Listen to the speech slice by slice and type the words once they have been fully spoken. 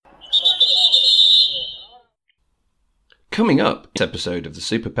Coming up in this episode of the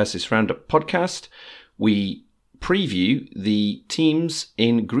Super Pessis Roundup podcast, we preview the teams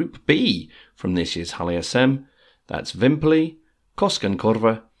in Group B from this year's Halle SM. That's Vimpoli,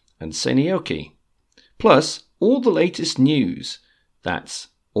 Koskenkorva and Seinäjoki. Plus, all the latest news. That's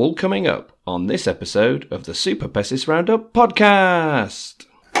all coming up on this episode of the Super Pessis Roundup podcast.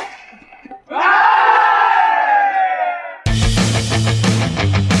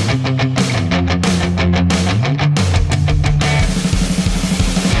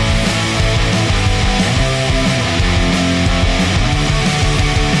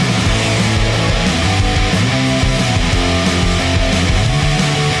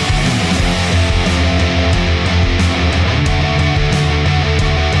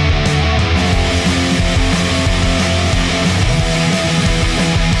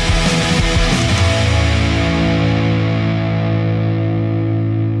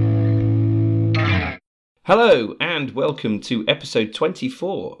 Hello and welcome to episode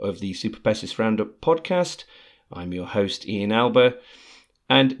 24 of the Super Pessis Roundup podcast. I'm your host Ian Alba,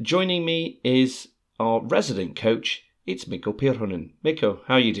 and joining me is our resident coach, it's Mikko Pirhonen. Mikko,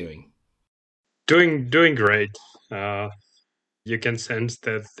 how are you doing? Doing great. You can sense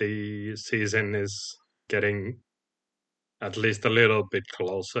that the season is getting at least a little bit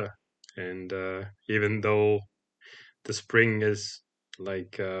closer, and even though the spring is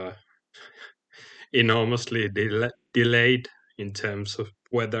like enormously delayed in terms of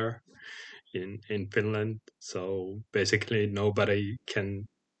weather in Finland, so basically nobody can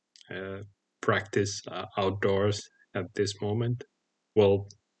practice outdoors at this moment. Well,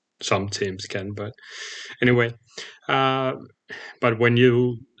 some teams can, but anyway. But when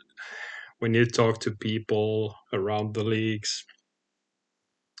you talk to people around the leagues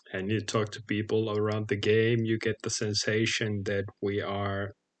and you talk to people around the game, you get the sensation that we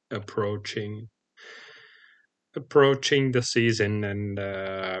are approaching the season, and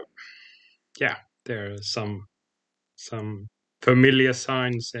there are some familiar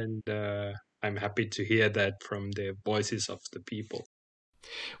signs, and I'm happy to hear that from the voices of the people.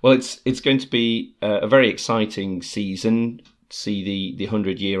 Well, it's going to be a very exciting season. See the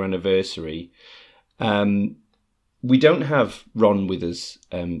 100-year anniversary. We don't have Ron with us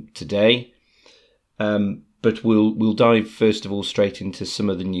today, but we'll dive first of all straight into some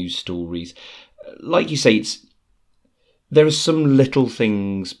of the news stories. Like you say, there are some little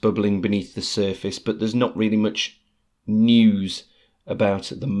things bubbling beneath the surface, but there's not really much news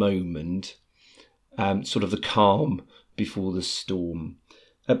about at the moment. Sort of the calm before the storm.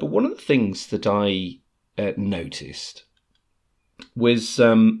 But one of the things that I noticed was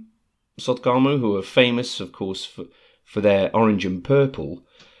Sotkamo, who are famous, of course, for their orange and purple,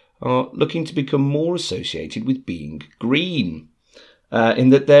 are looking to become more associated with being green, in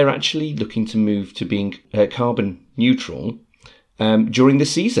that they're actually looking to move to being carbon neutral during the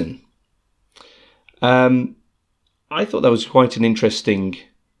season. I thought that was quite an interesting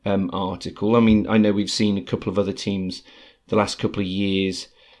article. I mean, I know we've seen a couple of other teams the last couple of years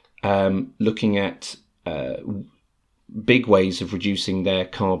looking at big ways of reducing their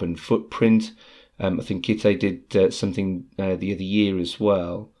carbon footprint. I think Kite did something the other year as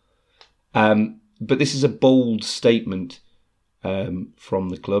well. But this is a bold statement from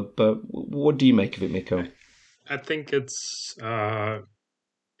the club. But what do you make of it, Mikko? I think it's one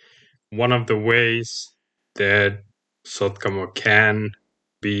of the ways that Sotkamo can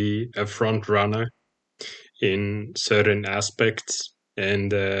be a front runner in certain aspects,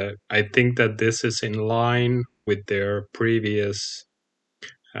 and I think that this is in line with their previous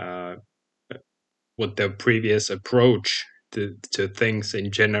approach to things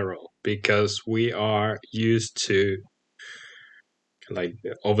in general, because we are used to, like,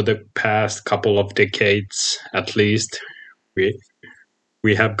 over the past couple of decades at least,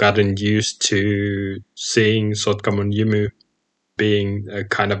 we have gotten used to seeing Sotkamo Jymy being a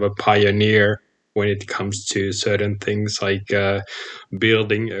kind of a pioneer when it comes to certain things like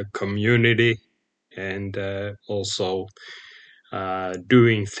building a community and also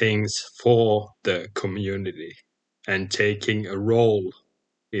doing things for the community and taking a role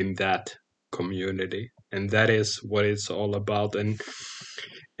in that community. And that is what it's all about. And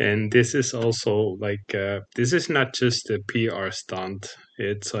this is also like, this is not just a PR stunt.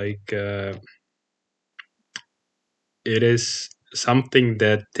 It's like, it is something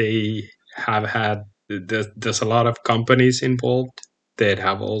that they have had. There's a lot of companies involved that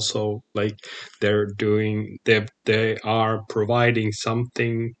have also, like, they are providing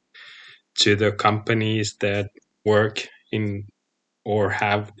something to the companies that work in or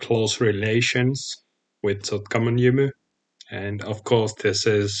have close relations with Sotkamo Jymy. And of course, this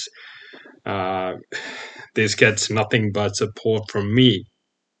is this gets nothing but support from me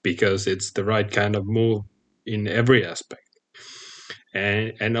because it's the right kind of move in every aspect.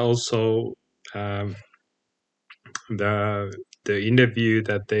 And also the interview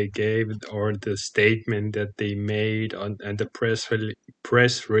that they gave or the statement that they made on and the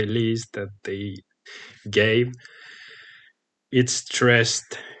press release that they gave, it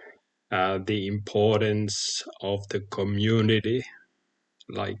stressed the importance of the community,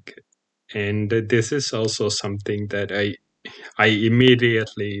 like, and this is also something that I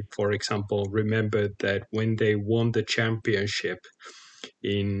immediately, for example, remembered that when they won the championship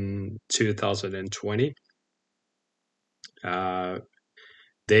in 2020,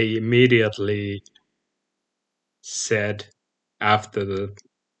 they immediately said after the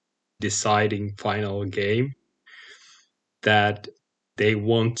deciding final game that they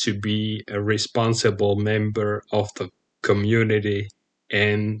want to be a responsible member of the community,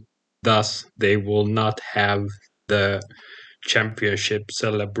 and thus they will not have the championship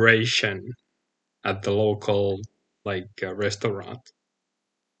celebration at the local restaurant,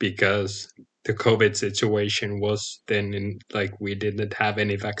 because the COVID situation was then in, like, we didn't have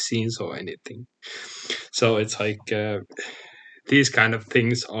any vaccines or anything. So it's like these kind of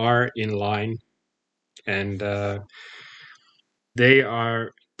things are in line, and they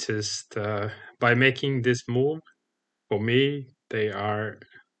are just by making this move, for me, they are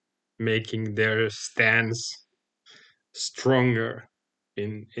making their stance stronger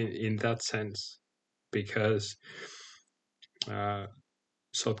in that sense, because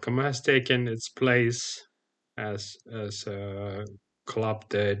Sotkama has taken its place as a club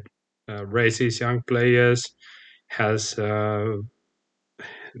that raises young players, has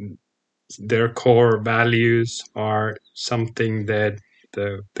their core values are something that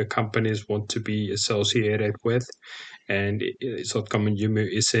the companies want to be associated with, and Sotkama Jumu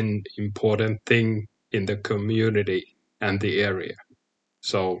is an important thing in the community and the area.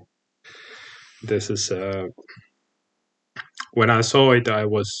 So this is when I saw it, I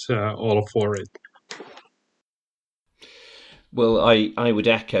was all for it. Well, I would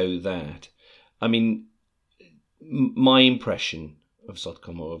echo that. I mean, my impression of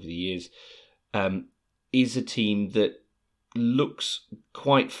Sotkama over the years is a team that looks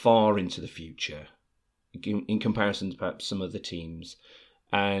quite far into the future in comparison to perhaps some other teams,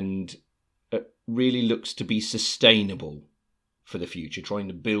 and really looks to be sustainable for the future, trying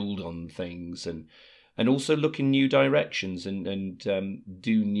to build on things and also look in new directions and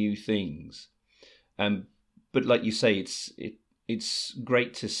do new things. But like you say, it's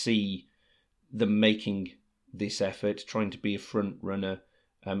great to see them making this effort, trying to be a front runner,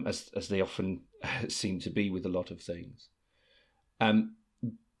 as they often seem to be with a lot of things.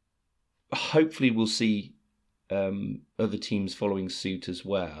 Hopefully we'll see other teams following suit as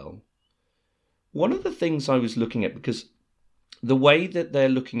well. One of the things I was looking at, because the way that they're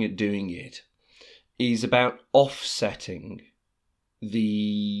looking at doing it is about offsetting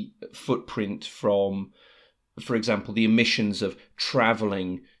the footprint from, for example, the emissions of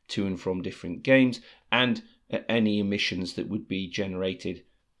travelling to and from different games, and any emissions that would be generated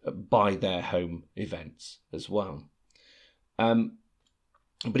by their home events as well.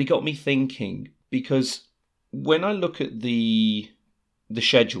 But it got me thinking, because when I look at the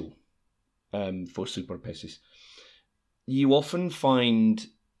schedule for Superpesis, you often find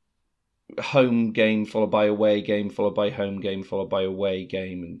home game followed by away game followed by home game followed by away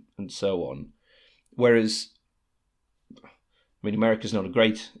game and so on. Whereas, I mean, America's not a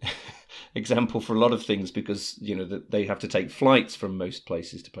great example for a lot of things, because they have to take flights from most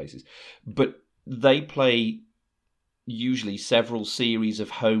places to places, but they play usually several series of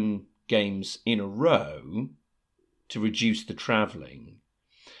home games in a row to reduce the travelling,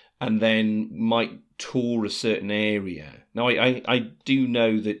 and then might tour a certain area. Now, I do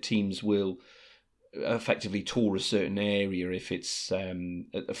know that teams will effectively tour a certain area if it's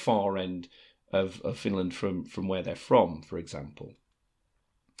at the far end of Finland from where they're from, for example.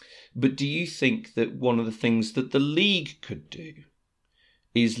 But do you think that one of the things that the league could do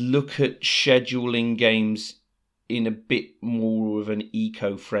is look at scheduling games in a bit more of an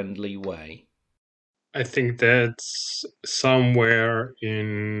eco-friendly way? I think that's somewhere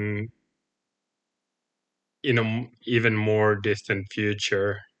in a even more distant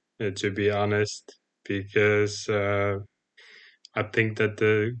future, to be honest, because I think that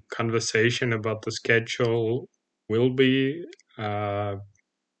the conversation about the schedule will be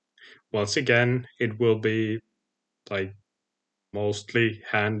once again, it will be like mostly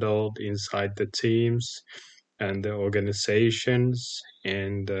handled inside the teams and the organizations,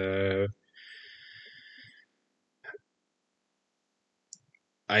 and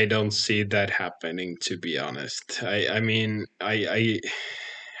I don't see that happening, to be honest. I mean, I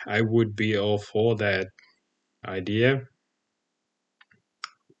would be all for that idea,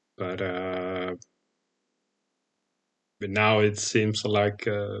 but now it seems like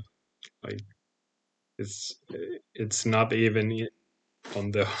it's it's not even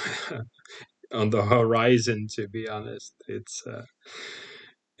on the on the horizon, to be honest. It's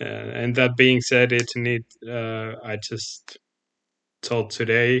and that being said, it need I just told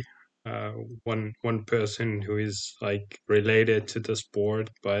today uh, one person who is like related to the sport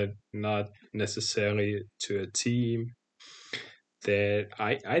but not necessarily to a team, that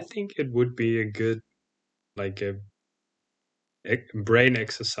I think it would be a good, like a brain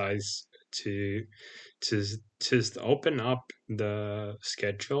exercise to to just open up the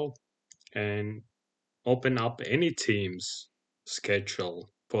schedule and open up any team's schedule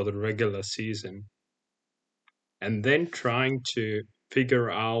for the regular season, and then trying to figure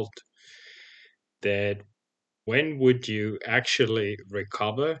out that when would you actually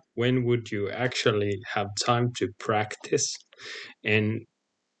recover, when would you actually have time to practice, and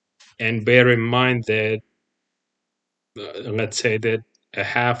bear in mind that let's say that a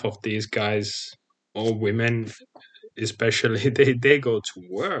half of these guys or women especially they go to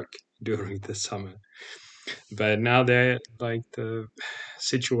work during the summer. But now they're like, the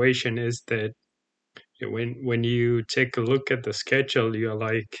situation is that when you take a look at the schedule, you're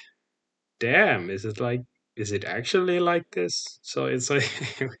like, damn, is it actually like this? So it's like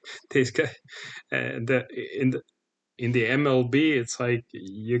these guys, the in the MLB, it's like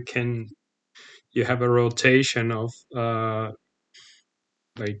you have a rotation of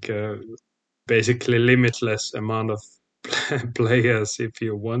like basically limitless amount of players if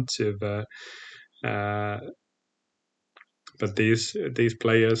you want to, uh, but these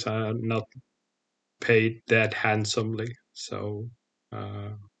players are not paid that handsomely. So,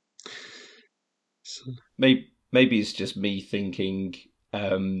 uh, so Maybe it's just me thinking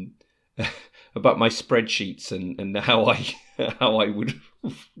about my spreadsheets and how I how I would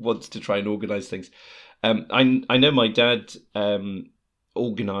want to try and organise things. I know my dad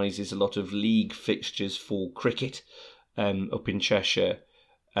organises a lot of league fixtures for cricket up in Cheshire,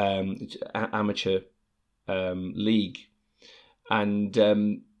 it's amateur league,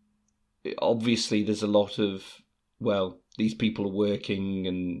 and obviously there's a lot of, well, these people are working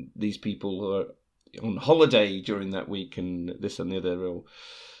and these people are on holiday during that week and this and the other, or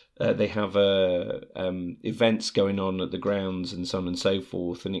they have events going on at the grounds and so on and so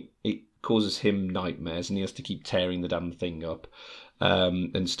forth, and it causes him nightmares, and he has to keep tearing the damn thing up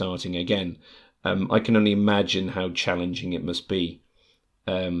and starting again. I can only imagine how challenging it must be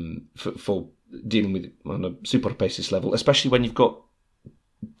for dealing with it on a super basis level, especially when you've got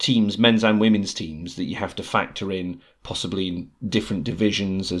teams, men's and women's teams, that you have to factor in possibly in different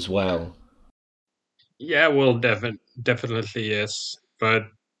divisions as well. yeah, well, definitely yes, but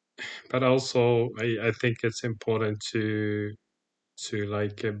also I think it's important to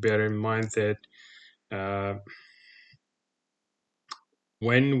like bear in mind that uh,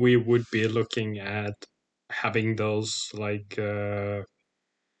 when we would be looking at having those like uh,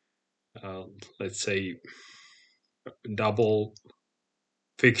 let's say double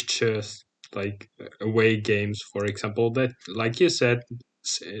fixtures, like away games, for example, that, like you said,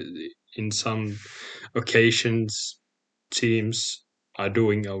 in some occasions teams are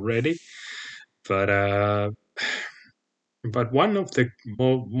doing already, but one of the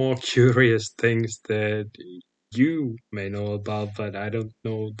more curious things that you may know about, but I don't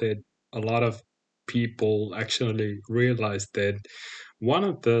know that a lot of people actually realize, that one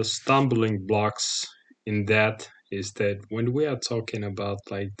of the stumbling blocks in that is that when we are talking about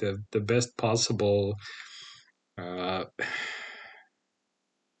like the best possible uh,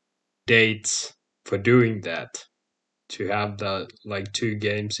 dates for doing that, to have the like two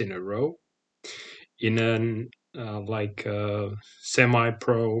games in a row in an like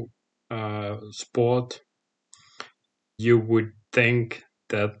semi-pro sport, you would think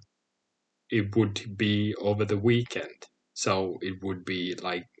that it would be over the weekend. So it would be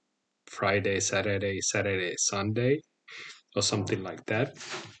like Friday, Saturday, Saturday, Sunday, or something like that.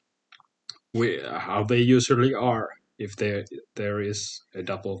 How they usually are, if there is a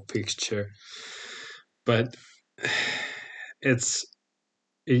double fixture. But it's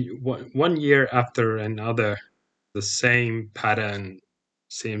one year after another, the same pattern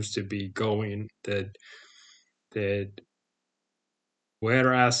seems to be going, that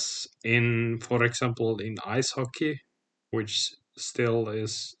whereas in, for example, in ice hockey, which still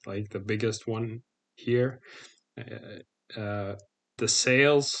is like the biggest one here, the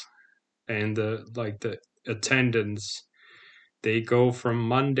sales and the attendance they go from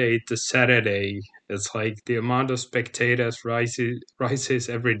Monday to Saturday. It's like the amount of spectators rises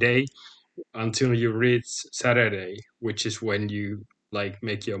every day until you reach Saturday, which is when you like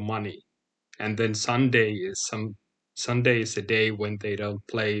make your money. And then Sunday is a day when they don't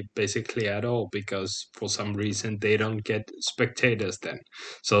play basically at all because for some reason they don't get spectators then.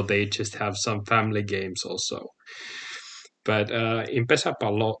 So they just have some family games also. But in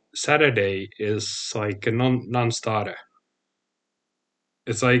Pesäpallo, Saturday is like a non-starter.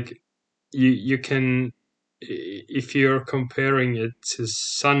 It's like you can, if you're comparing it to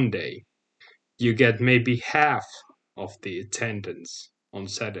Sunday, you get maybe half of the attendance on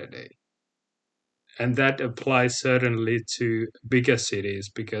Saturday. And that applies certainly to bigger cities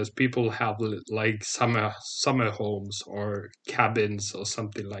because people have like summer homes or cabins or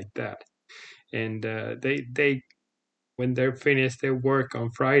something like that. And they when they're finished their work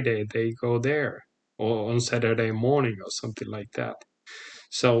on Friday, they go there, or on Saturday morning or something like that.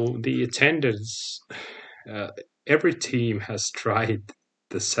 So the attendance, uh, every team has tried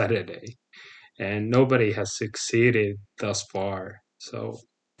the Saturday, and nobody has succeeded thus far. So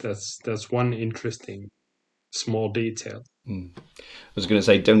that's one interesting small detail. I was going to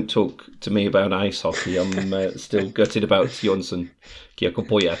say, don't talk to me about ice hockey. I'm still gutted about Jonsson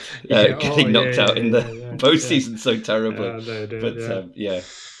Kiekko-Pojat getting knocked out in the postseason so terribly.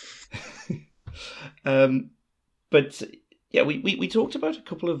 But yeah, we talked about a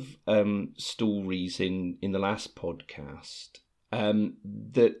couple of stories in the last podcast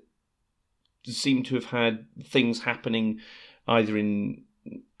that seem to have had things happening either in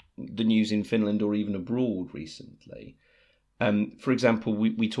the news in Finland or even abroad recently. For example,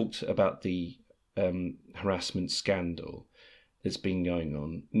 we talked about the harassment scandal that's been going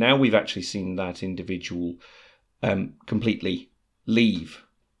on. Now we've actually seen that individual completely leave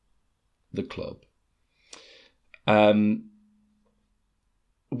the club.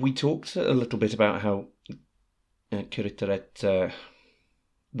 We talked a little bit about how Kuritaret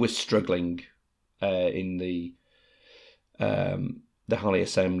was struggling in the Hali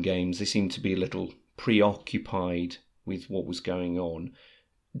SM games. They seemed to be a little preoccupied with what was going on.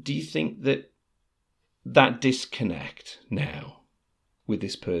 Do you think that disconnect now with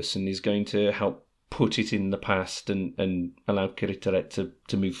this person is going to help put it in the past and allow Kuritaret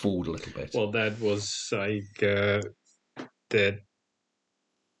to move forward a little bit? Well, that was like that.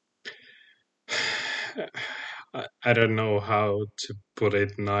 I don't know how to put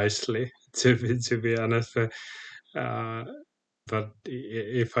it nicely, to be honest. But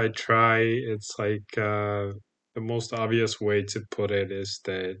if I try, it's like the most obvious way to put it is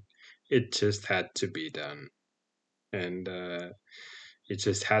that it just had to be done, and it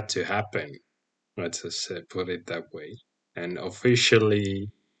just had to happen. Let's just put it that way. And officially,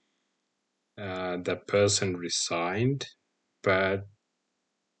 that person resigned, but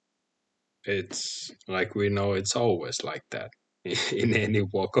it's like we know it's always like that. In any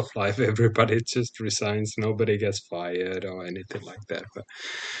walk of life, everybody just resigns. Nobody gets fired or anything like that.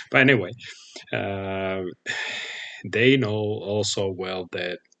 But anyway, they know also well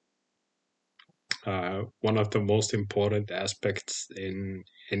that one of the most important aspects in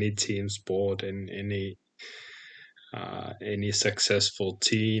any team sport and any successful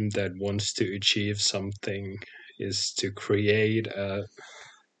team that wants to achieve something is to create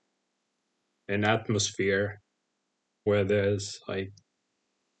an atmosphere where there's like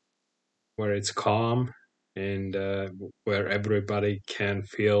where it's calm and where everybody can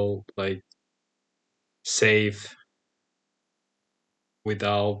feel like safe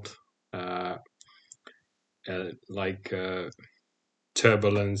without like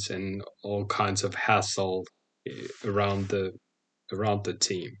turbulence and all kinds of hassle around the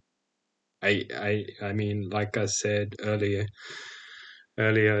team. I mean, like I said earlier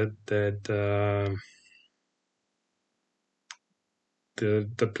that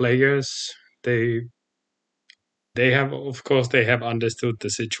the players they have, of course, they have understood the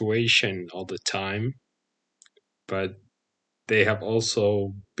situation all the time, but they have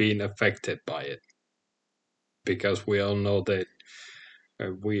also been affected by it because we all know that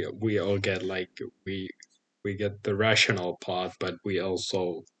we all get like we get the rational part, but we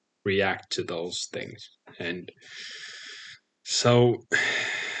also react to those things. And so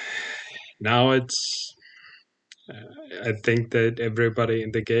now it's I think that everybody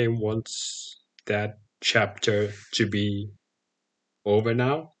in the game wants that chapter to be over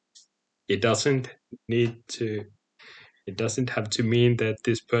now. It doesn't need to it doesn't have to mean that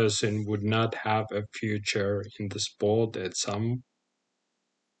this person would not have a future in the sport at some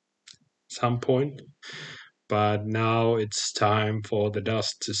point, but now it's time for the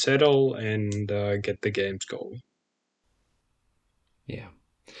dust to settle and get the games going. Yeah.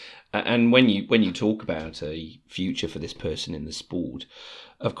 And when you talk about a future for this person in the sport,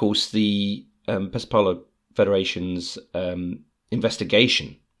 of course, the Pesapalo Federation's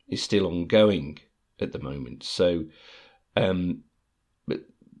investigation is still ongoing at the moment. So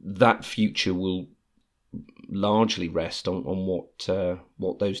that future will largely rest on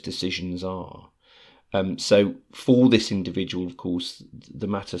what those decisions are. So for this individual, of course, the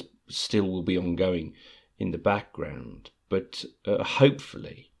matter still will be ongoing in the background, but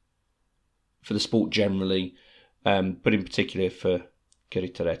hopefully for the sport generally, but in particular for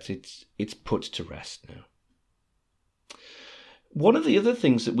Keritaret, it's put to rest now. One of the other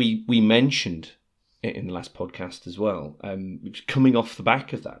things that we mentioned in the last podcast as well, coming off the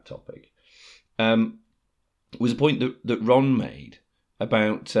back of that topic, was a point that Ron made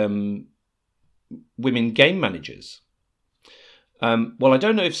about women game managers. Well, I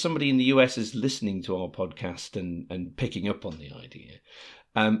don't know if somebody in the US is listening to our podcast and picking up on the idea,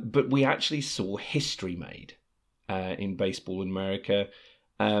 but we actually saw history made in baseball in America,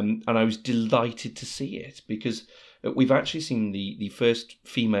 and I was delighted to see it because we've actually seen the first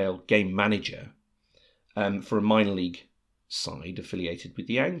female game manager for a minor league side affiliated with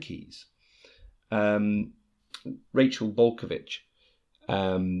the Yankees. Rachel Bolkovich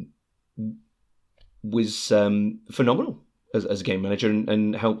was phenomenal as a game manager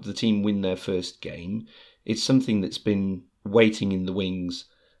and helped the team win their first game. It's something that's been waiting in the wings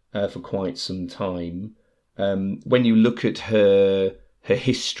for quite some time. When you look at her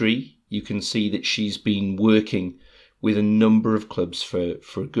history, you can see that she's been working with a number of clubs for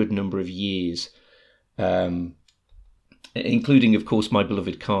a good number of years, including, of course, my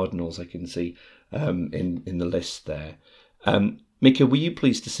beloved Cardinals, I can see in the list there. Mika, were you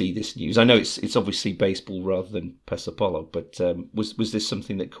pleased to see this news? I know it's obviously baseball rather than Pesapalo, but was this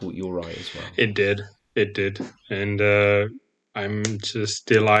something that caught your eye as well? It did, and I'm just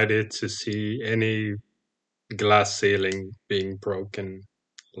delighted to see any glass ceiling being broken,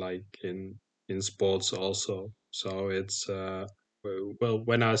 like in sports also. So it's well,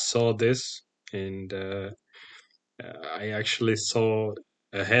 when I saw this, and I actually saw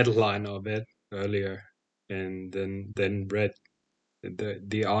a headline of it earlier, and then read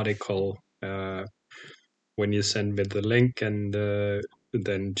the article when you sent me the link, and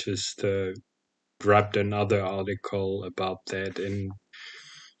then just grabbed another article about that, and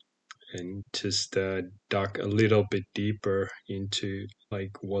just dug a little bit deeper into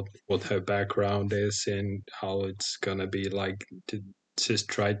like what her background is and how it's gonna be, like to just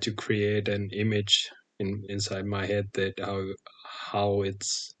try to create an image inside my head that how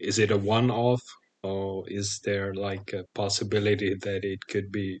is it a one-off, or is there like a possibility that there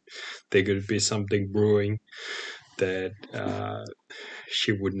could be something brewing, that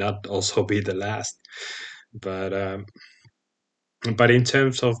she would not also be the last. But in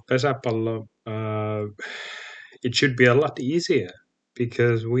terms of Pesapallo, it should be a lot easier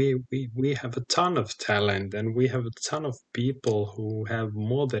because we have a ton of talent, and we have a ton of people who have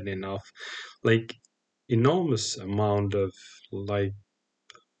more than enough, like enormous amount of like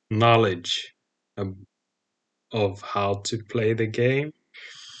knowledge of how to play the game,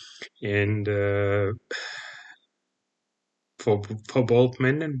 and for both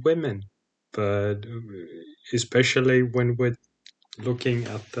men and women, but especially when we're looking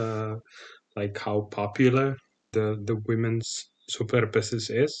at like how popular the women's superpesis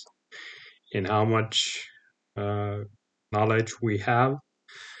is, and how much knowledge we have,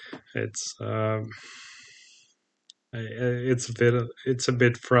 it's it's a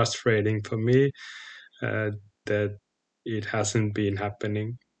bit frustrating for me that it hasn't been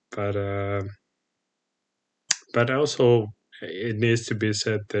happening, but also it needs to be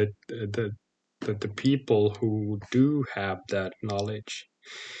said that the people who do have that knowledge,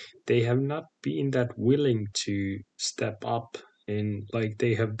 they have not been that willing to step up, in like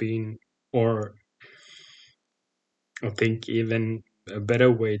they have been, or I think even a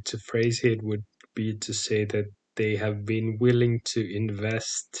better way to phrase it would be to say that they have been willing to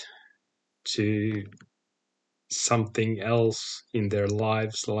invest to something else in their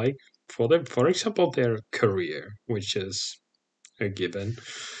lives, like for example their career, which is a given,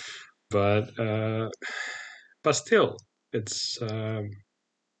 but still it's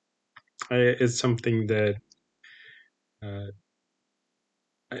something that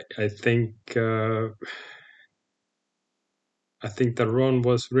I think that Ron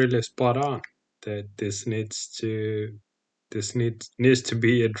was really spot on, that this needs to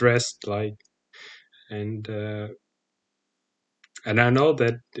be addressed, like, and I know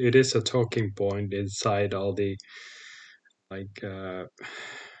that it is a talking point inside all the like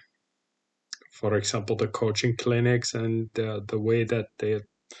for example, the coaching clinics and the way that the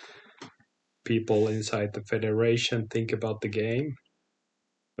people inside the federation think about the game.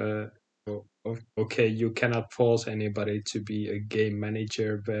 Okay, you cannot force anybody to be a game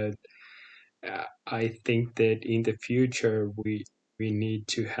manager, but I think that in the future we need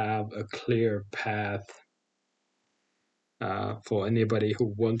to have a clear path for anybody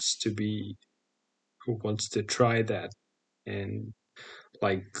who wants to try that and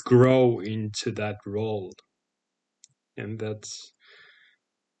like grow into that role, and that's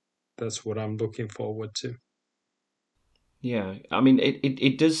what I'm looking forward to. Yeah, I mean,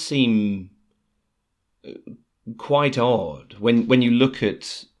 it does seem quite odd when you look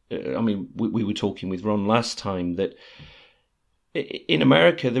at. I mean, we were talking with Ron last time that in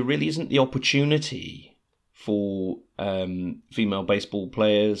America there really isn't the opportunity for female baseball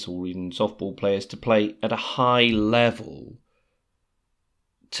players or even softball players to play at a high level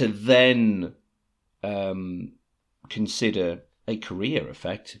to then consider a career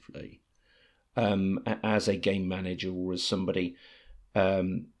effectively as a game manager or as somebody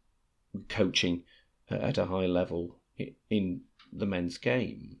coaching at a high level in the men's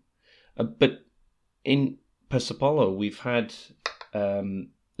game. But in Pesapolo, we've had the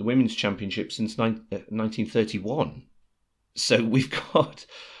women's championship since 1931. So we've got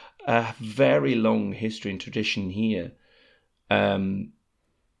a very long history and tradition here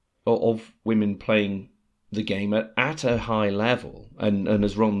of women playing the game at a high level. And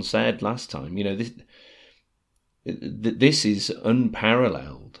as Ron said last time, this is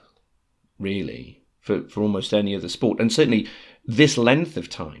unparalleled, really, for almost any other sport. And certainly this length of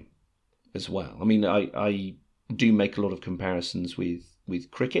time as well. I mean, I do make a lot of comparisons with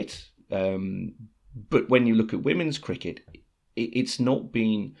cricket, but when you look at women's cricket, it's not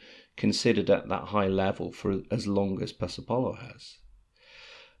been considered at that high level for as long as Pesapolo has.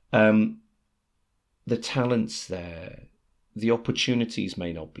 The talents there, the opportunities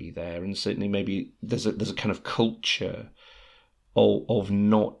may not be there, and certainly maybe there's a kind of culture of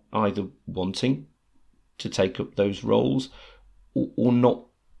not either wanting to take up those roles or not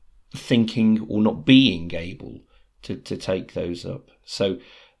thinking or not being able to take those up. So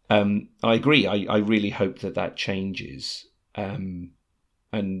I agree. I really hope that changes, and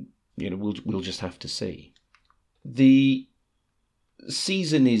we'll just have to see. The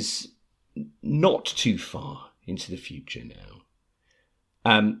season is not too far into the future now,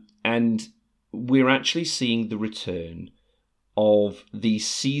 and we're actually seeing the return of the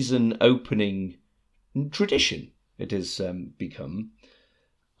season opening tradition it has become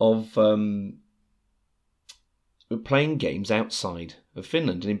of playing games outside of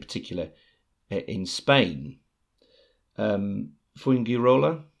Finland, and in particular in Spain.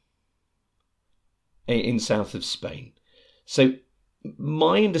 Fuengirola in south of Spain. So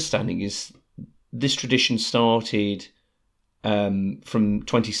my understanding is this tradition started from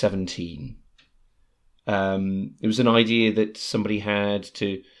 2017. It was an idea that somebody had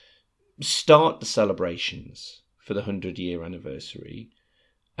to start the celebrations for the 100-year anniversary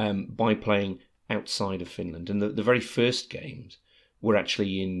by playing outside of Finland. And the very first games were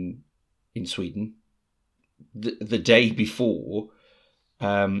actually in Sweden the day before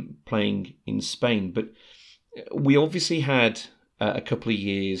playing in Spain. But we obviously had a couple of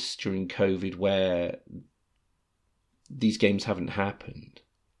years during COVID where these games haven't happened.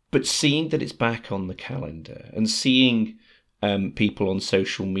 But seeing that it's back on the calendar and seeing people on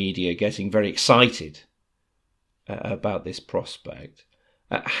social media getting very excited about this prospect,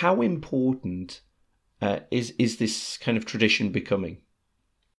 how important is this kind of tradition becoming?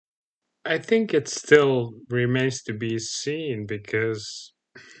 I think it still remains to be seen, because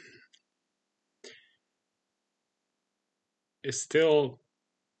it's still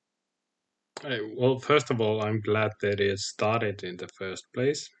well, first of all, I'm glad that it started in the first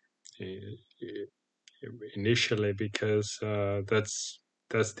place initially, because that's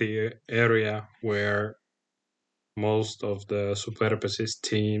the area where most of the Superpesis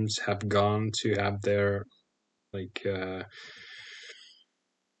teams have gone to have their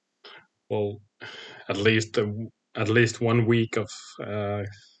well, at least 1 week of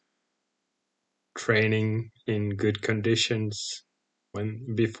training in good conditions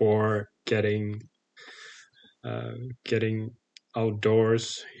before getting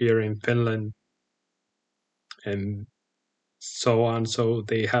outdoors here in Finland and so on. So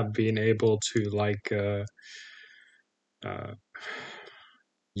they have been able to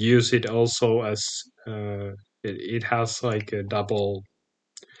use it also as it has like a double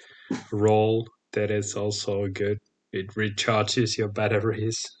role that is also good. It recharges your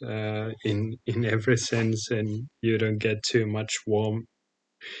batteries in every sense, and you don't get too much warm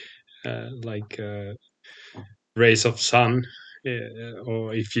like rays of sun,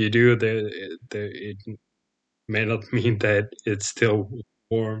 or if you do, it may not mean that it's still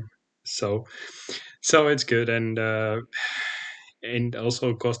warm. So it's good, and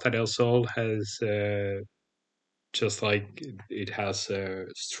also Costa del Sol has just like it has a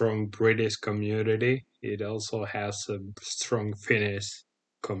strong British community, it also has a strong Finnish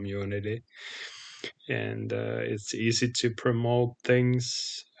community, and it's easy to promote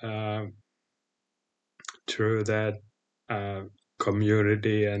things through that uh,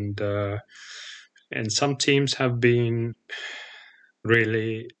 community, and some teams have been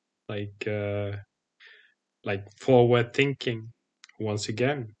really like forward thinking once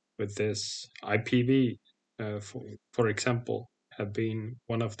again with this IPV, for example, have been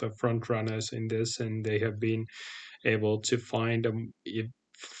one of the front runners in this, and they have been able to find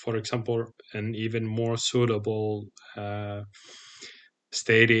for example, an even more suitable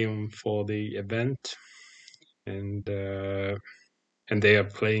stadium for the event, and they are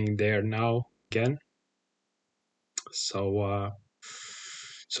playing there now again. So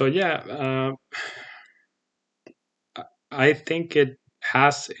yeah, I think it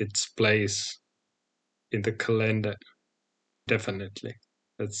has its place in the calendar, definitely.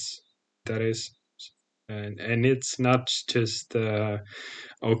 That is, and it's not just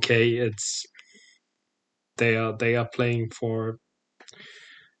okay. It's they are playing for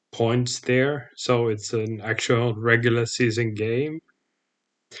points there, so it's an actual regular season game.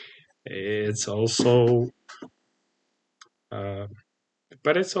 It's also,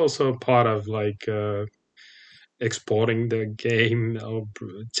 but it's also part of like exporting the game or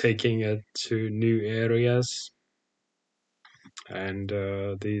taking it to new areas, and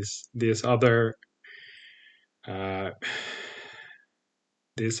these other uh,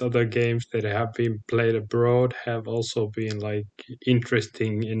 these other games that have been played abroad have also been like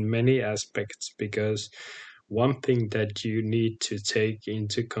interesting in many aspects, because one thing that you need to take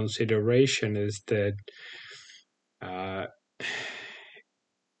into consideration is that uh,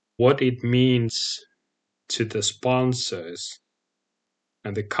 what it means to the sponsors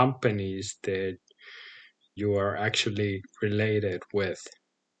and the companies that you are actually related with,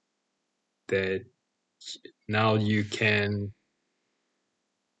 that now you can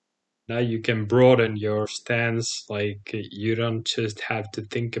broaden your stance. Like you don't just have to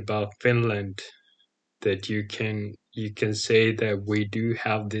think about Finland, that you can say that we do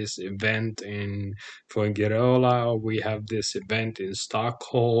have this event in Fuengirola, or we have this event in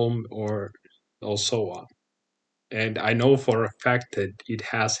Stockholm, or so on. And I know for a fact that it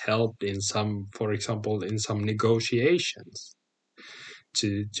has helped in some, for example, in some negotiations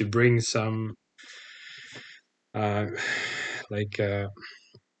to bring some uh, like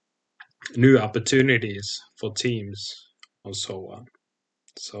new opportunities for teams and so on.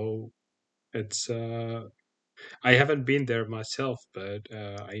 So it's I haven't been there myself, but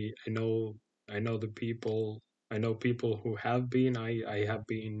I know the people. I know people who have been. I have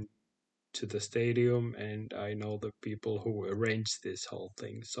been to the stadium, and I know the people who arranged this whole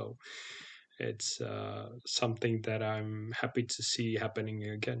thing. So it's something that I'm happy to see happening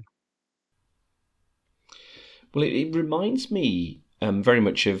again. Well, it reminds me very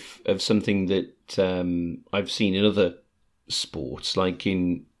much of something that I've seen in other sports, like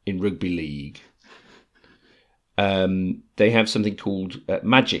in rugby league. They have something called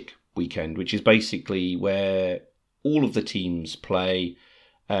Magic Weekend, which is basically where all of the teams play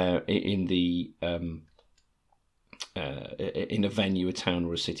in the in a venue, a town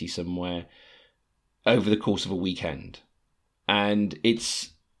or a city somewhere, over the course of a weekend, and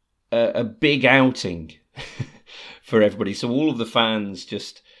it's a big outing for everybody. So all of the fans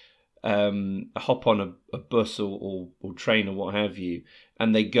just hop on a bus or train or what have you,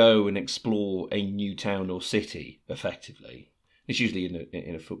 and they go and explore a new town or city. Effectively, it's usually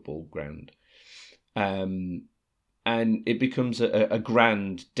in a football ground, and it becomes a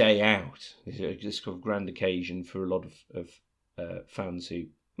grand day out. It's this kind of grand occasion for a lot of fans who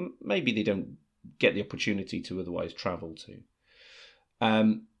maybe they don't get the opportunity to otherwise travel to.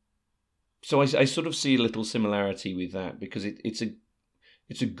 So I sort of see a little similarity with that, because it's a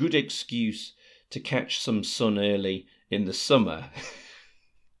good excuse to catch some sun early in the summer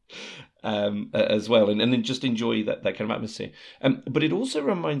as well, and then just enjoy that kind of atmosphere. But it also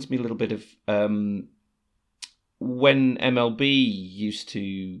reminds me a little bit of when MLB used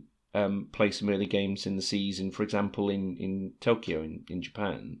to play some early games in the season, for example, in Tokyo, in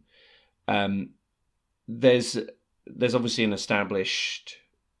Japan. There's obviously an established,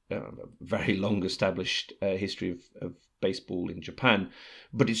 very long established history of baseball in Japan,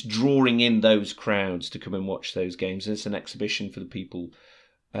 but it's drawing in those crowds to come and watch those games. And it's an exhibition for the people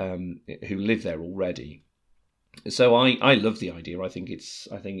who live there already. So I love the idea. I think it's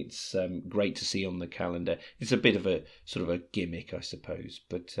great to see on the calendar. It's a bit of a sort of a gimmick, I suppose,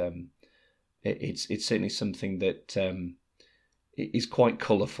 but it's certainly something that is quite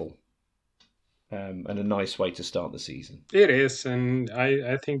colourful and a nice way to start the season. It is, and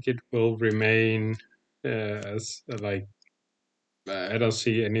I think it will remain as like I don't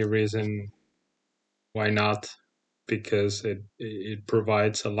see any reason why not, because it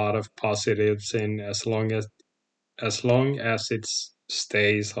provides a lot of positives, and as long as it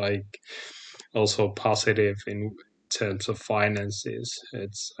stays like also positive in terms of finances,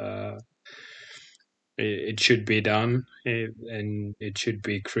 it should be done, and it should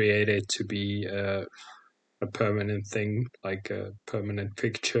be created to be a permanent thing, like a permanent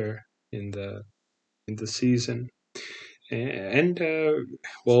fixture in the season. And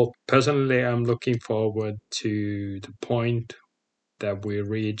well, personally, I'm looking forward to the point that we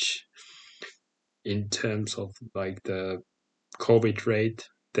reach in terms of like the COVID rate,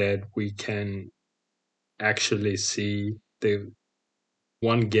 that we can actually see the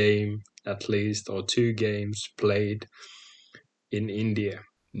one game at least or two games played in India.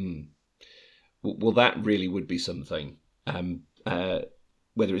 Well, that really would be something.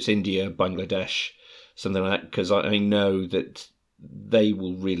 Whether it's India, Bangladesh, something like that, because I know that they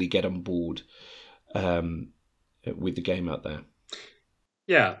will really get on board with the game out there.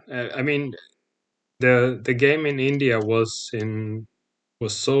 Yeah, I mean, the game in India was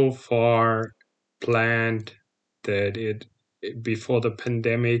so far planned that it before the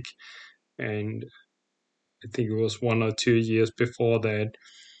pandemic, and I think it was 1 or 2 years before that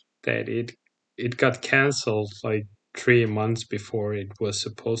it got cancelled like 3 months before it was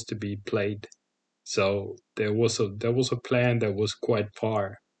supposed to be played. So there was a plan that was quite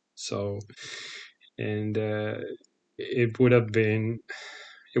far. So, and it would have been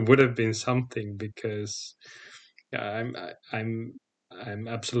something, because I'm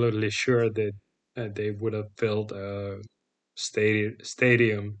absolutely sure that they would have filled a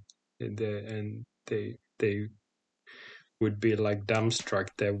stadium, and they would be like dumbstruck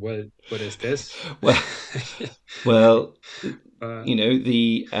that what is this? Well, you know,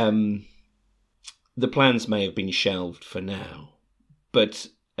 the plans may have been shelved for now, but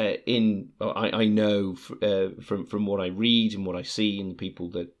I know from what I read and what I see and the people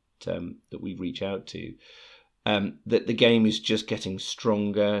that we reach out to, that the game is just getting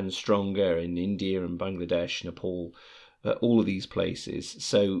stronger and stronger in India and Bangladesh, Nepal, all of these places.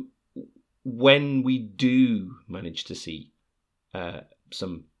 So when we do manage to see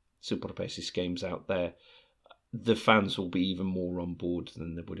some Superpesis games out there, the fans will be even more on board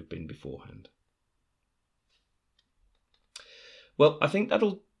than they would have been beforehand. Well, I think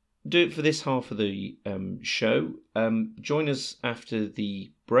that'll do it for this half of the show. Join us after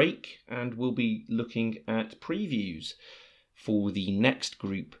the break, and we'll be looking at previews for the next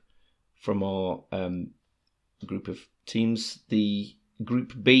group from our group of teams, the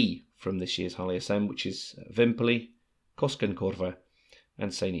Group B from this year's Hali SM, which is Vimpeli, Koskenkorva,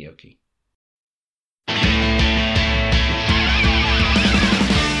 and Seinäjoki.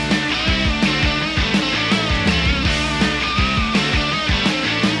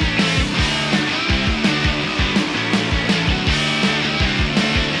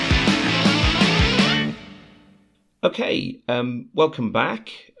 Okay, welcome back.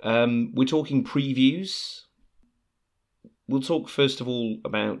 We're talking previews. We'll talk first of all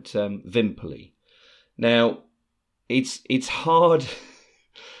about Vimpeli. Now, it's hard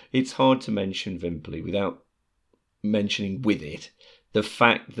it's hard to mention Vimpeli without mentioning with it the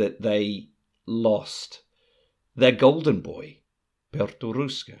fact that they lost their golden boy, Perttu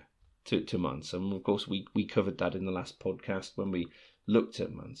Ruska, to Mansa. And of course, we covered that in the last podcast when we looked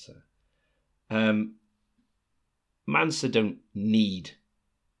at Mansa. Mansa don't need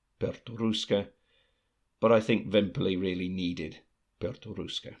Perttu Ruska, but I think Vimpeli really needed Perttu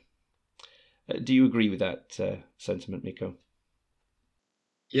Ruska. Do you agree with that sentiment, Mikko?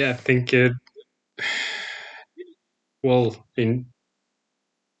 Yeah, I think it. Well, in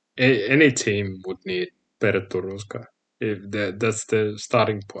any team would need Perttu Ruska, if that's the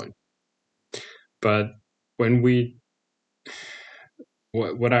starting point. But when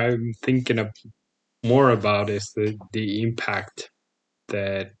what I'm thinking of more about is the impact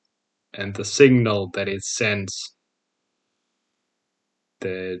that and the signal that it sends,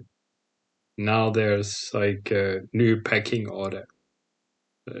 that now there's like a new pecking order,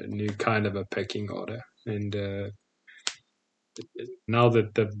 a new kind of a pecking order, and now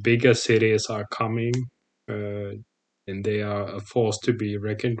that the bigger cities are coming, and they are a force to be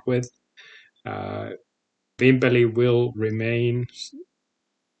reckoned with, Vimpeli will remain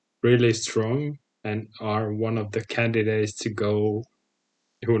really strong and are one of the candidates to go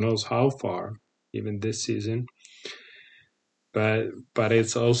who knows how far even this season. But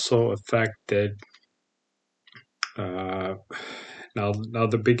it's also a fact that uh, now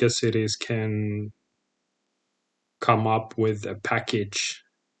the bigger cities can come up with a package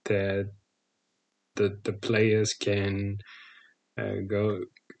that the players can go.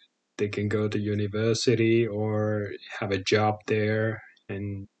 They can go to university or have a job there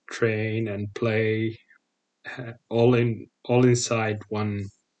and train and play all inside one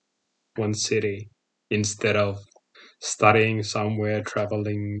city instead of studying somewhere,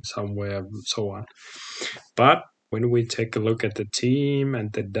 traveling somewhere, so on. But when we take a look at the team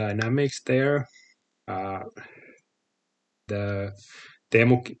and the dynamics there, uh, the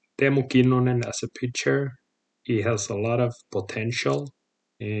Teemu Kinnunen as a pitcher, he has a lot of potential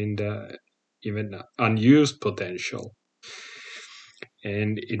and even unused potential.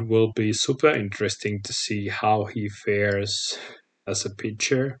 And it will be super interesting to see how he fares as a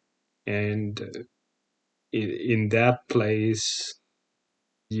pitcher. And in that place,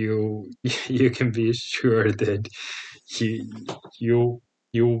 you you can be sure that you you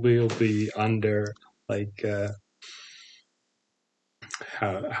you will be under like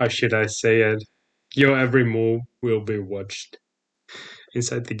how should I say it? Your every move will be watched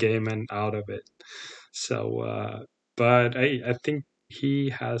inside the game and out of it. So, but I think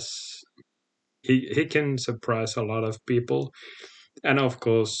he can surprise a lot of people, and of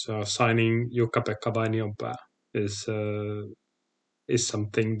course, signing Jukka-Pekka Vainionpää is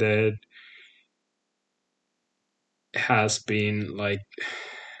something that has been like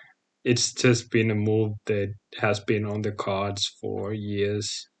it's just been a move that has been on the cards for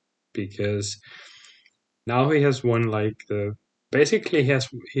years because now he has won like the basically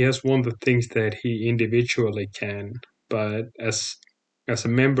he has won the things that he individually can, but as a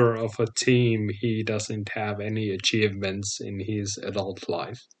member of a team he doesn't have any achievements in his adult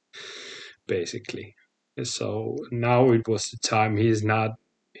life basically. So now it was the time he's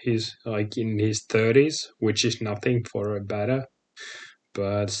like in his 30s, which is nothing for a batter,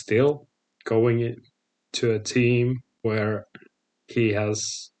 but still going to a team where he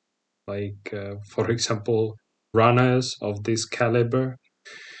has like for example runners of this caliber,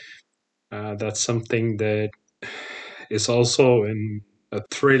 that's something that is also a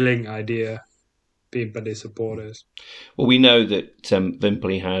thrilling idea Vimpeli supporters. Well, we know that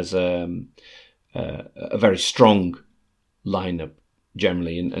Vimpeli has a very strong lineup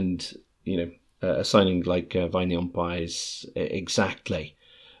generally, and you know, a signing like Vainionpää is exactly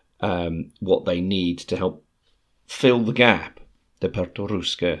what they need to help fill the gap that Perto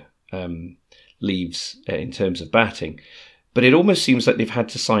Ruska leaves in terms of batting. But it almost seems like they've had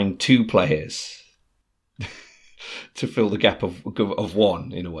to sign two players to fill the gap of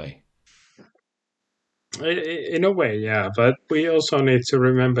one, in a way. In a way, yeah, but we also need to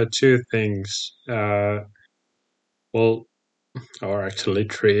remember two things. Well, or actually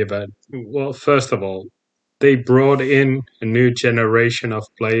three, but well, first of all, they brought in a new generation of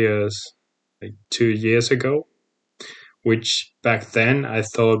players like 2 years ago, which back then I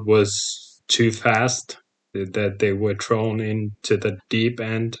thought was too fast, that they were thrown into the deep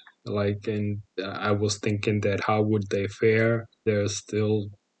end. Like, and I was thinking that how would they fare? They're still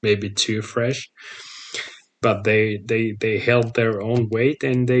maybe too fresh, but they held their own weight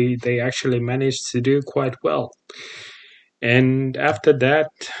and they actually managed to do quite well. And after that,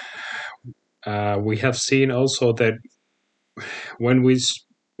 we have seen also that when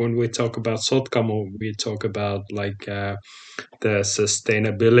we talk about Sotkamo, we talk about like the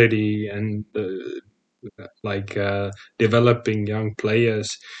sustainability and like developing young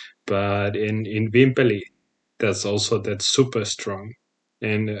players. But in Vimpeli, that's super strong.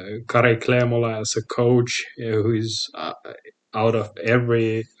 And Kari Klemola as a coach, who is out of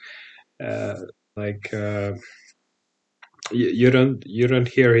every uh, like you don't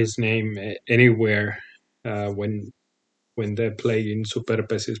hear his name anywhere when they play in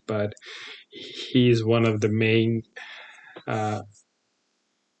Superpesis, but he is one of the main uh,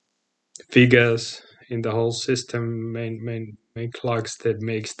 figures in the whole system, main clocks that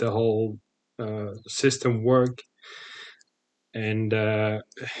makes the whole system work. And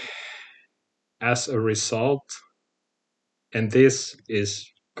as a result, and this is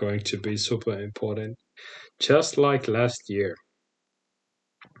going to be super important, just like last year,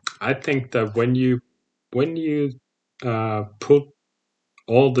 I think that when you put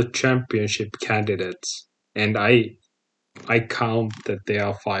all the championship candidates, and I count that there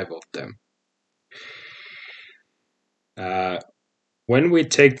are 5 of them. When we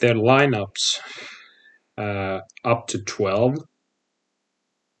take their lineups up to 12,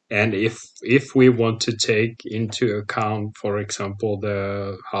 And if we want to take into account, for example,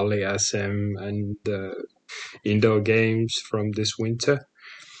 the Halle SM and the indoor games from this winter,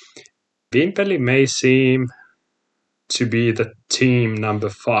 Vimpeli may seem to be the team number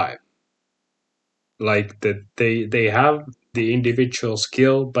 5. Like that they have the individual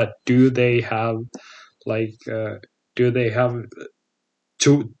skill, but do they have like do they have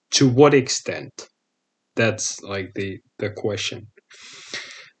to what extent? That's like the question,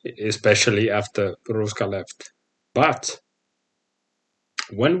 especially after Ruska left. But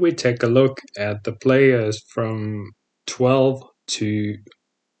when we take a look at the players from 12 to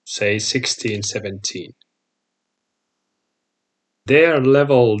say 16, 17, their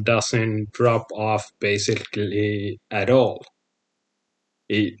level doesn't drop off basically at all.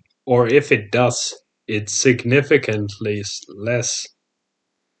 Or if it does, it's significantly less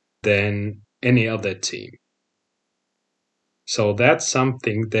than any other team. So that's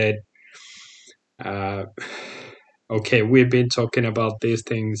something that, okay, we've been talking about these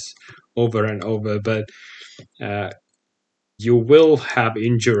things over and over, but you will have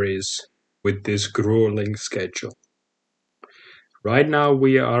injuries with this grueling schedule. Right now,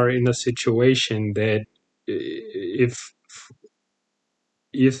 we are in a situation that if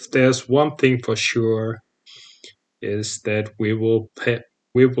there's one thing for sure, is that we will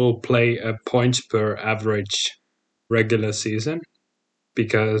play a points per average regular season,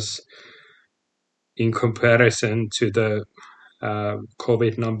 because in comparison to the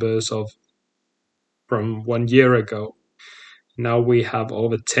COVID numbers of from 1 year ago, now we have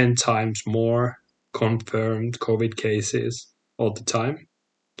over 10 times more confirmed COVID cases all the time.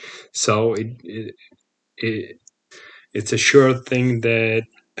 So it's a sure thing that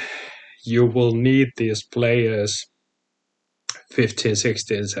you will need these players 15,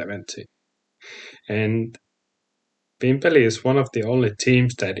 16, 17. And Vimpeli is one of the only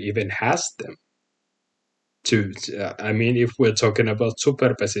teams that even has them. I mean, if we're talking about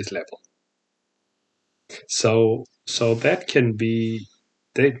Superpesis level. So that can be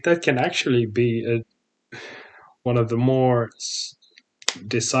that can actually be one of the more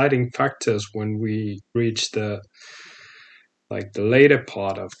deciding factors when we reach the later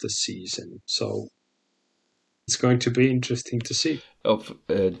part of the season. So it's going to be interesting to see. Oh,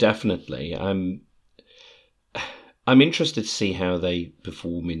 definitely. I'm interested to see how they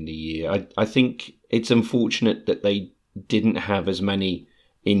perform in the year. I think it's unfortunate that they didn't have as many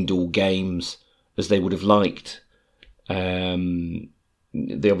indoor games as they would have liked.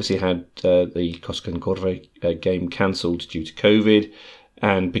 They obviously had the Koskan Korve game cancelled due to COVID,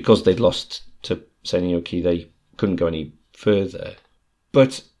 and because they'd lost to Seinäjoki, they couldn't go any further.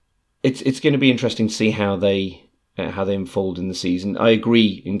 But it's going to be interesting to see how they unfold in the season. I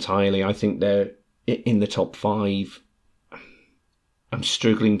agree entirely. I think they're in the top 5. I'm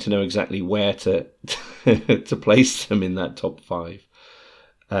struggling to know exactly where to to place them in that top 5,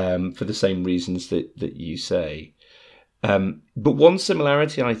 for the same reasons that you say. But one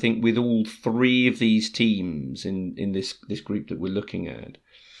similarity, I think, with all 3 of these teams in this group that we're looking at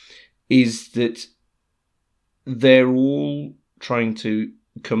is that they're all trying to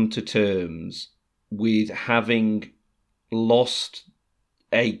come to terms with having lost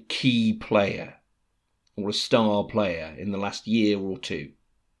a key player or a star player in the last year or 2.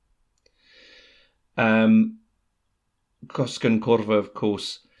 Koskan Korva, of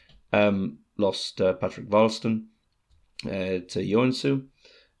course, lost Patrick Valston to Joensuu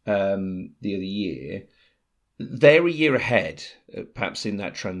the other year. They're a year ahead, perhaps, in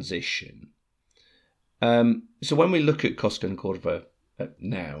that transition. So when we look at Koskan Korva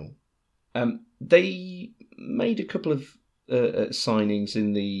now, they made a couple of signings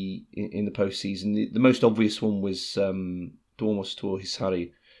in the postseason. The most obvious one was Tuomas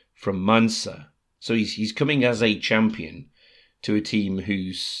Tuohisari from Mansa. So he's coming as a champion to a team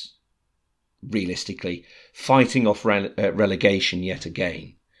who's realistically fighting off relegation yet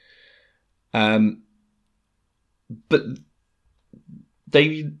again. But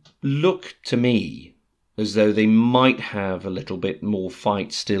they look to me as though they might have a little bit more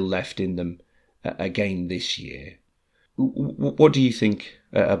fight still left in them again this year. What do you think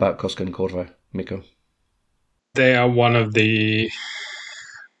about Koskan Korva, Mikko? They are one of the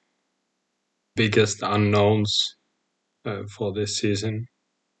biggest unknowns for this season,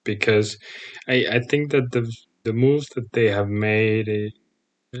 because I think that the moves that they have made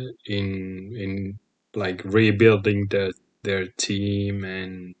in like rebuilding their team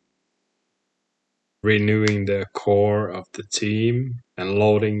and renewing the core of the team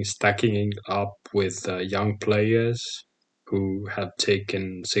and stacking up with young players who have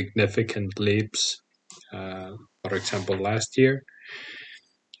taken significant leaps, for example, last year.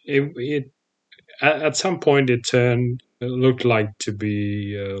 it at some point it looked like to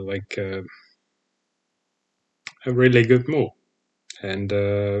be like a really good move, and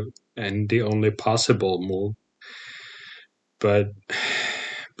the only possible move. But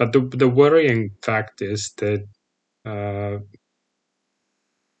the worrying fact is that uh,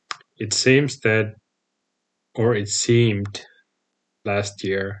 it seems that, or it seemed last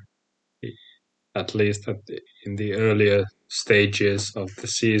year, at least in the earlier stages of the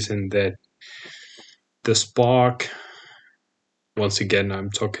season, that the spark, once again, I'm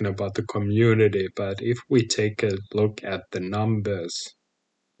talking about the community, but if we take a look at the numbers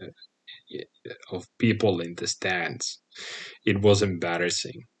uh, of people in the stands, it was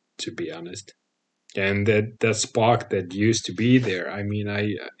embarrassing, to be honest. And that spark that used to be there, I mean,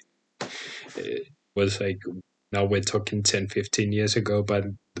 it was like, now we're talking 10, 15 years ago, but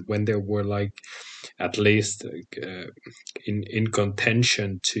when there were like at least in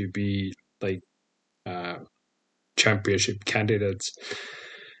contention to be like uh, championship candidates,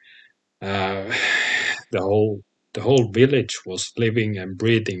 uh, the whole village was living and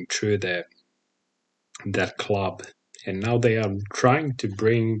breathing through that club, and now they are trying to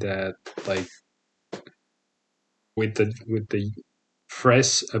bring that, like, with the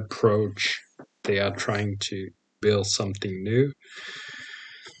fresh approach. They are trying to build something new.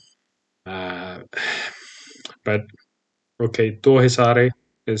 Uh, but okay, Tuohisari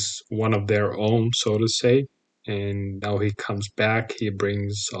is one of their own, so to say. And now he comes back. He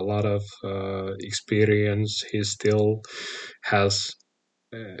brings a lot of experience. He still has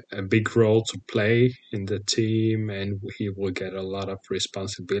a big role to play in the team, and he will get a lot of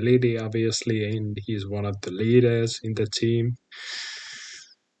responsibility, obviously. And he's one of the leaders in the team.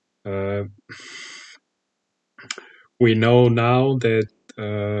 Uh, we know now that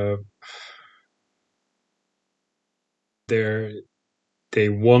uh, they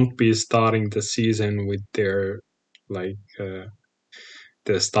won't be starting the season with their like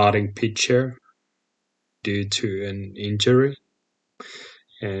the starting pitcher due to an injury,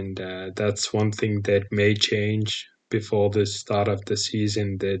 and that's one thing that may change before the start of the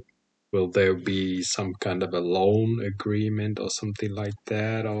season. That will there be some kind of a loan agreement or something like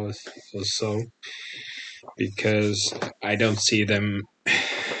that, or so? Because I don't see them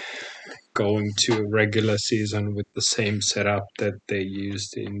going to a regular season with the same setup that they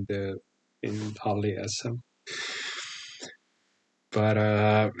used in Ali SM.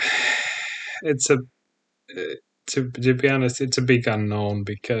 But it's a to be honest, it's a big unknown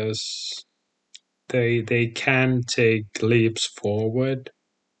because they can take leaps forward,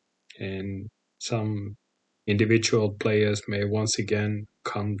 and some individual players may once again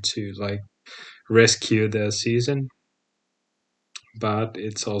come to like rescue their season. But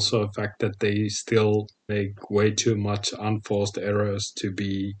it's also a fact that they still make way too much unforced errors to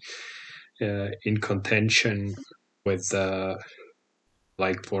be in contention with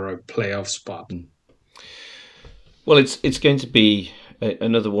like for a playoff spot. Well, it's going to be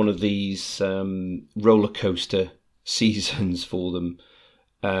another one of these roller coaster seasons for them.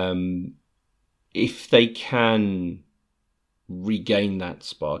 If they can regain that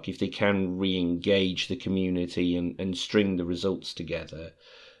spark, if they can re-engage the community and string the results together,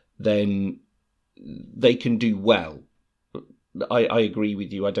 then they can do well. I agree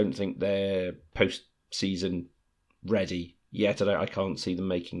with you. I don't think they're post-season ready yet. I can't see them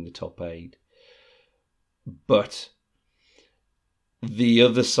making the top 8. But the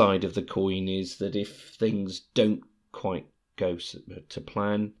other side of the coin is that if things don't quite go to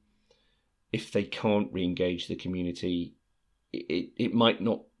plan, if they can't re-engage the community, it might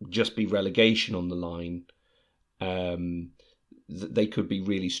not just be relegation on the line. They could be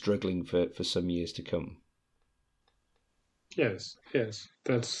really struggling for some years to come. Yes,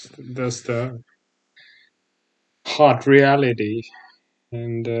 that's the hard reality,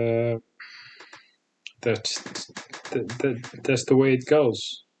 and that's the way it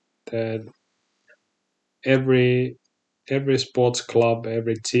goes. That every sports club,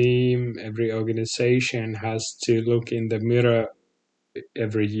 every team, every organization has to look in the mirror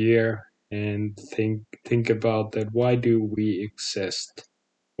every year and think about that. Why do we exist?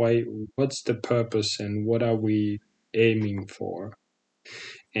 What's the purpose, and what are we aiming for?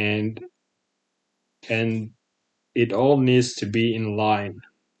 And and it all needs to be in line.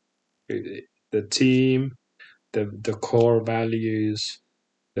 The team, the core values,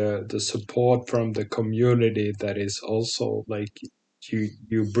 the support from the community, that is also like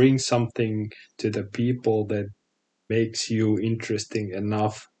you bring something to the people that makes you interesting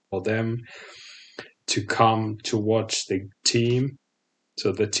enough for them to come to watch the team.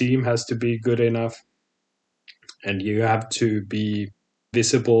 So the team has to be good enough, and you have to be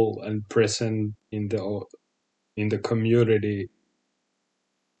visible and present in the community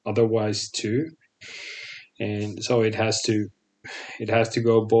otherwise too, and so it has to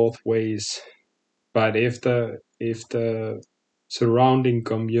go both ways. But if the surrounding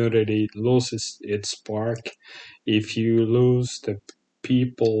community loses its spark, if you lose the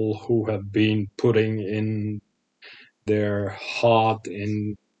people who have been putting in their heart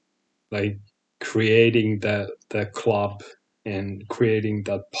in like creating the club and creating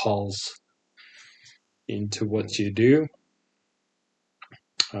that pulse into what you do,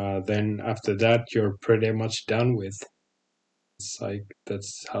 then after that you're pretty much done with. It's like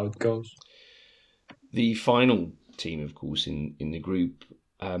that's how it goes. The final team, of course, in the group,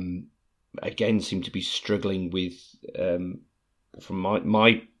 again seem to be struggling with, from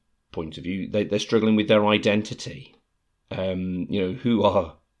my point of view, they're struggling with their identity. Who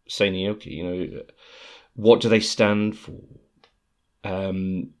are Seinäjoki? What do they stand for?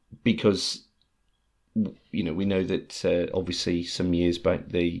 Because we know that obviously some years back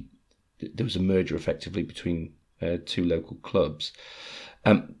there was a merger effectively between two local clubs.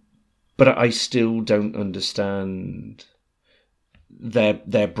 But I still don't understand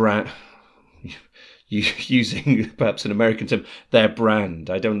their brand. Using perhaps an American term, their brand.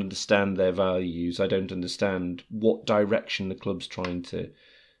 I don't understand their values. I don't understand what direction the club's trying to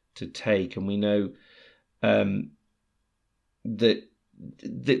take. And we know that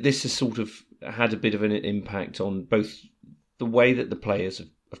this has sort of had a bit of an impact on both the way that the players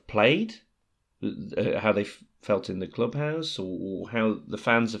have played, how they felt in the clubhouse, or how the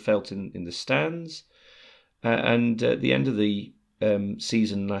fans have felt in the stands. And at the end of the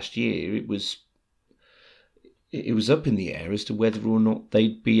season last year, it was up in the air as to whether or not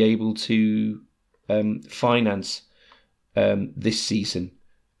they'd be able to finance this season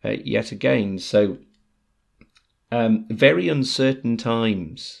yet again. So very uncertain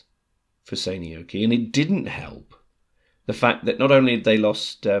times for Seinäjoki, and it didn't help the fact that not only had they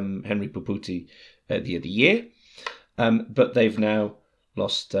lost Henry Puputi the other year, but they've now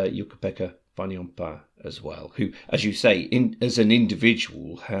lost Jukka-Pekka Vanionpa as well, who, as you say, as an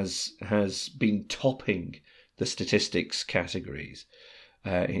individual has been topping the statistics categories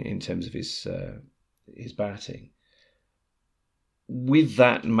in terms of his batting. With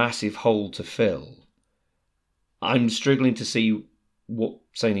that massive hole to fill, I'm struggling to see what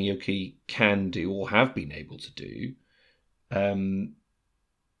Seinäjoki can do or have been able to do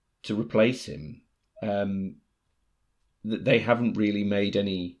to replace him. They haven't really made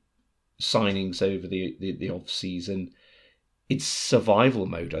any signings over the off season. It's survival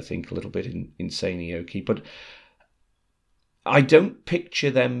mode, I think, a little bit in Seinäjoki, but I don't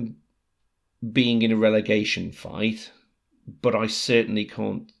picture them being in a relegation fight, but I certainly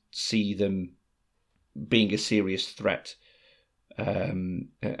can't see them being a serious threat and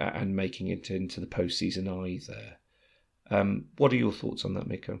making it into the postseason either. What are your thoughts on that,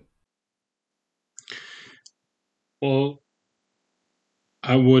 Mikko? Well,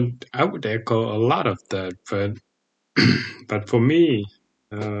 I would echo a lot of that, but for me,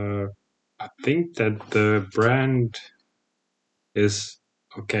 I think that the brand is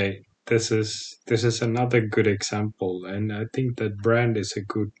okay. This is another good example, and I think that brand is a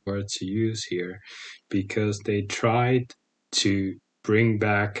good word to use here, because they tried to bring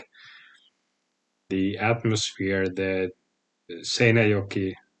back the atmosphere that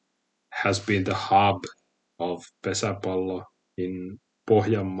Seinäjoki has been the hub of pesäpallo in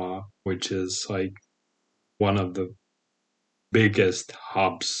Pohjanmaa, which is like one of the biggest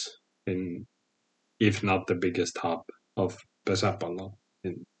hubs in, if not the biggest hub of pesäpallo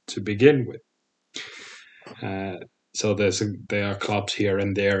to begin with. So there are clubs here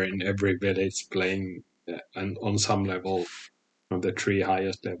and there in every village playing and on some level of the three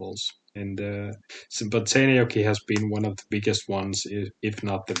highest levels. And but Seinäjoki has been one of the biggest ones, if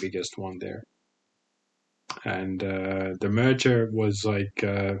not the biggest one there. And the merger was like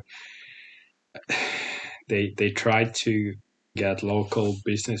they tried to get local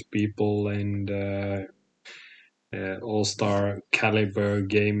business people and all-star caliber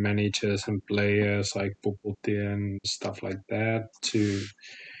game managers and players like Puputi and stuff like that to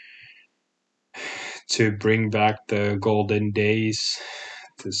bring back the golden days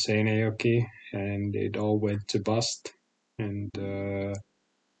to Seinäjoki, and it all went to bust. And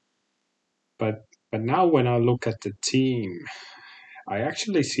but now when I look at the team, I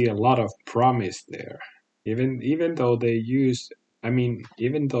actually see a lot of promise there. Even though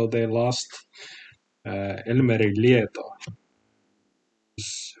even though they lost Elmeri Lieto,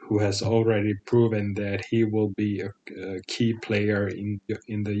 who has already proven that he will be a key player in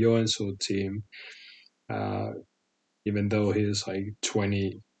the Joensuu team. even though he's like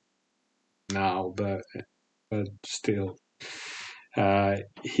 20 now, but still,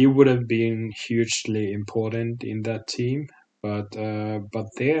 he would have been hugely important in that team. But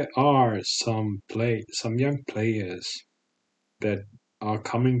there are some young players that are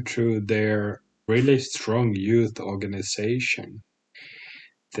coming through their really strong youth organization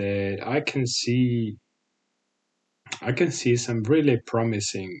that I can see some really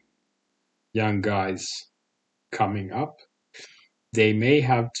promising young guys coming up. They may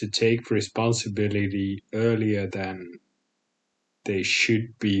have to take responsibility earlier than they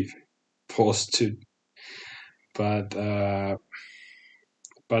should be forced to, but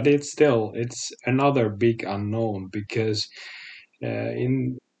it's another big unknown because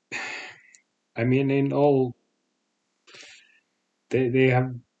in I mean in all they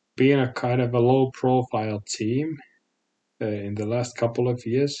have been a kind of a low profile team in the last couple of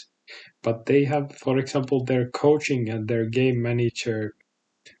years, but they have, for example, their coaching and their game manager,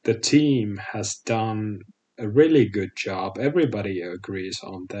 the team has done a really good job. Everybody agrees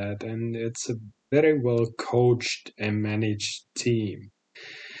on that, and it's a very well coached and managed team.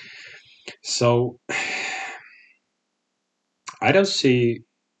 So I don't see.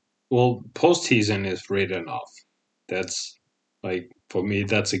 Well, postseason is written off. That's like for me,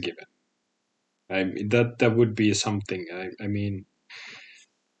 that's a given. I mean, that would be something. I mean,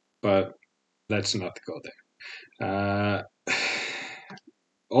 but let's not go there.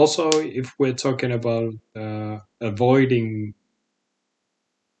 Also, if we're talking about avoiding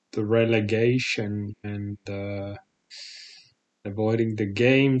the relegation and avoiding the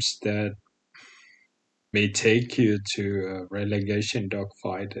games that may take you to a relegation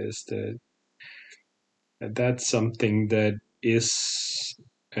dogfight, is that's something that is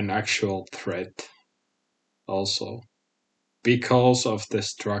an actual threat also because of the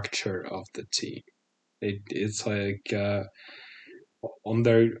structure of the team. It's like on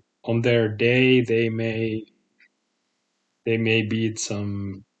their day they may beat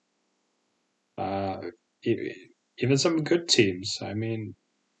some even some good teams. I mean,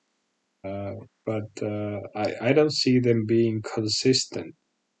 but I don't see them being consistent,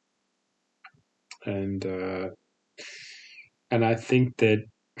 and I think that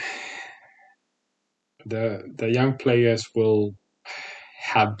the young players will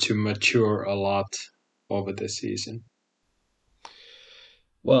have to mature a lot over the season.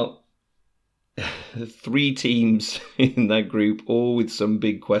 Well, 3 teams in that group, all with some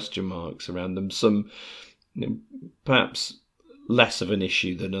big question marks around them. Some, perhaps less of an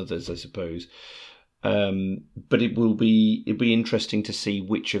issue than others, I suppose. But it'll be interesting to see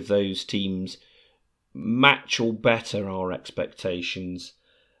which of those teams match or better our expectations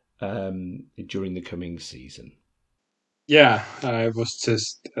during the coming season. Yeah, I was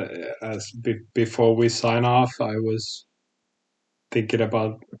just before we sign off, I was thinking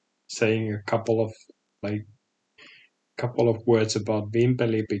about saying a couple of words about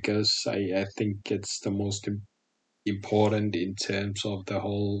Vimpeli because I think it's the most important in terms of the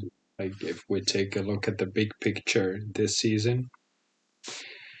whole. Like if we take a look at the big picture this season,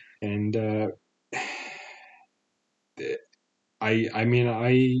 and I mean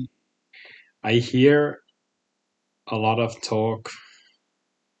I hear a lot of talk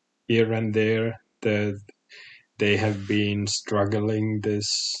here and there that they have been struggling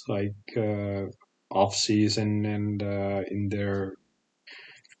this off season and in their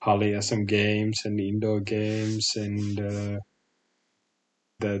Hali SM games and indoor games and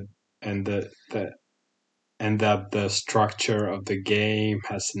that and that the structure of the game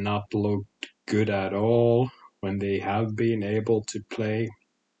has not looked good at all when they have been able to play.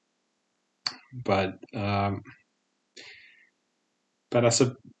 But as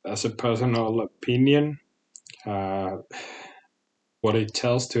a personal opinion, what it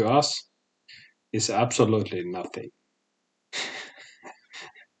tells to us is absolutely nothing.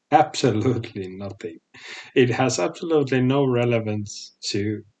 Absolutely nothing. It has absolutely no relevance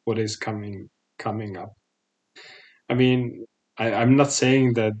to what is coming up. I mean, I'm not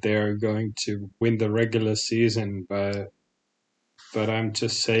saying that they're going to win the regular season, but I'm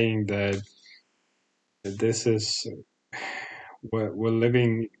just saying that this is we're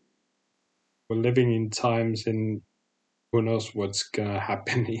living in times in who knows what's gonna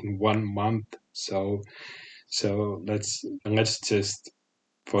happen in 1 month. So let's just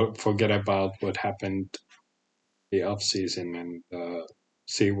forget about what happened the off season and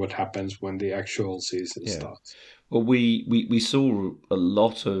see what happens when the actual season starts. Well, we saw a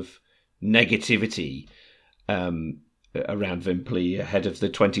lot of negativity around Vimpeli ahead of the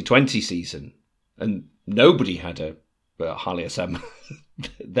 2020 season, and nobody had a Hali SM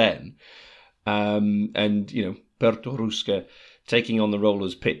then. And Berto Ruska taking on the role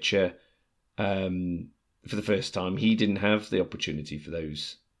as pitcher for the first time. He didn't have the opportunity for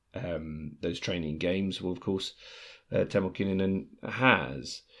those training games. Well, of course, Timo Kinnunen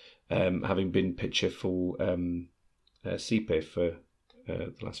has, having been pitcher for Siipe for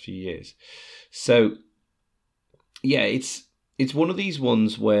the last few years. So, yeah, it's one of these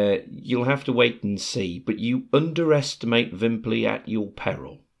ones where you'll have to wait and see, but you underestimate Vimpely at your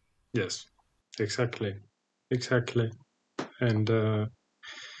peril. Yes, exactly. And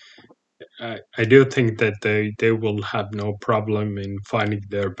I do think that they will have no problem in finding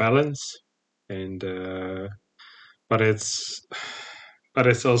their balance, and but it's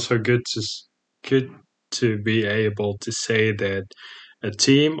also good to be able to say that a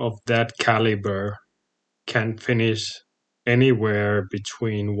team of that caliber can finish anywhere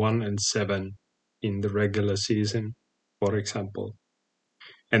between 1 and 7 in the regular season, for example.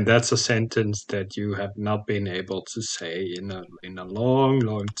 And that's a sentence that you have not been able to say in a long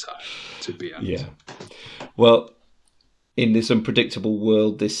time, to be honest. Yeah. Well, in this unpredictable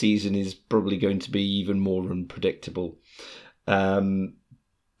world, this season is probably going to be even more unpredictable.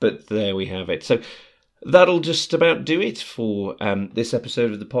 But there we have it. So that'll just about do it for this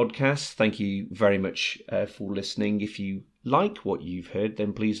episode of the podcast. Thank you very much for listening. If you like what you've heard,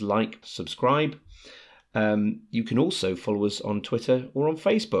 then please like, subscribe. You can also follow us on Twitter or on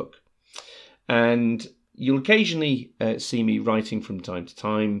Facebook. And you'll occasionally see me writing from time to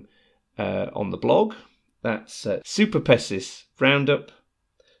time on the blog. That's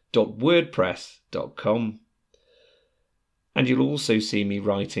superpestisroundup.wordpress.com. And you'll also see me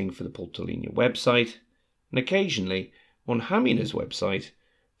writing for the Poltolinia website and occasionally on Hamina's website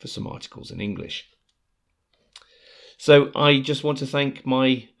for some articles in English. So I just want to thank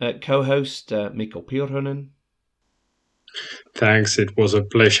my co-host, Mikko Pirhonen. Thanks, it was a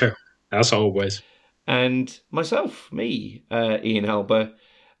pleasure, as always. And myself, me, Ian Alba.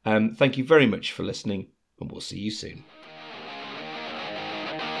 Thank you very much for listening, and we'll see you soon.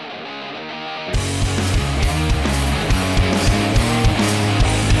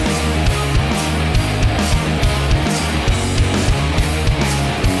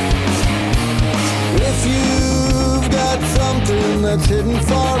 If you've got something that's hidden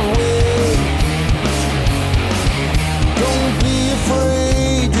far away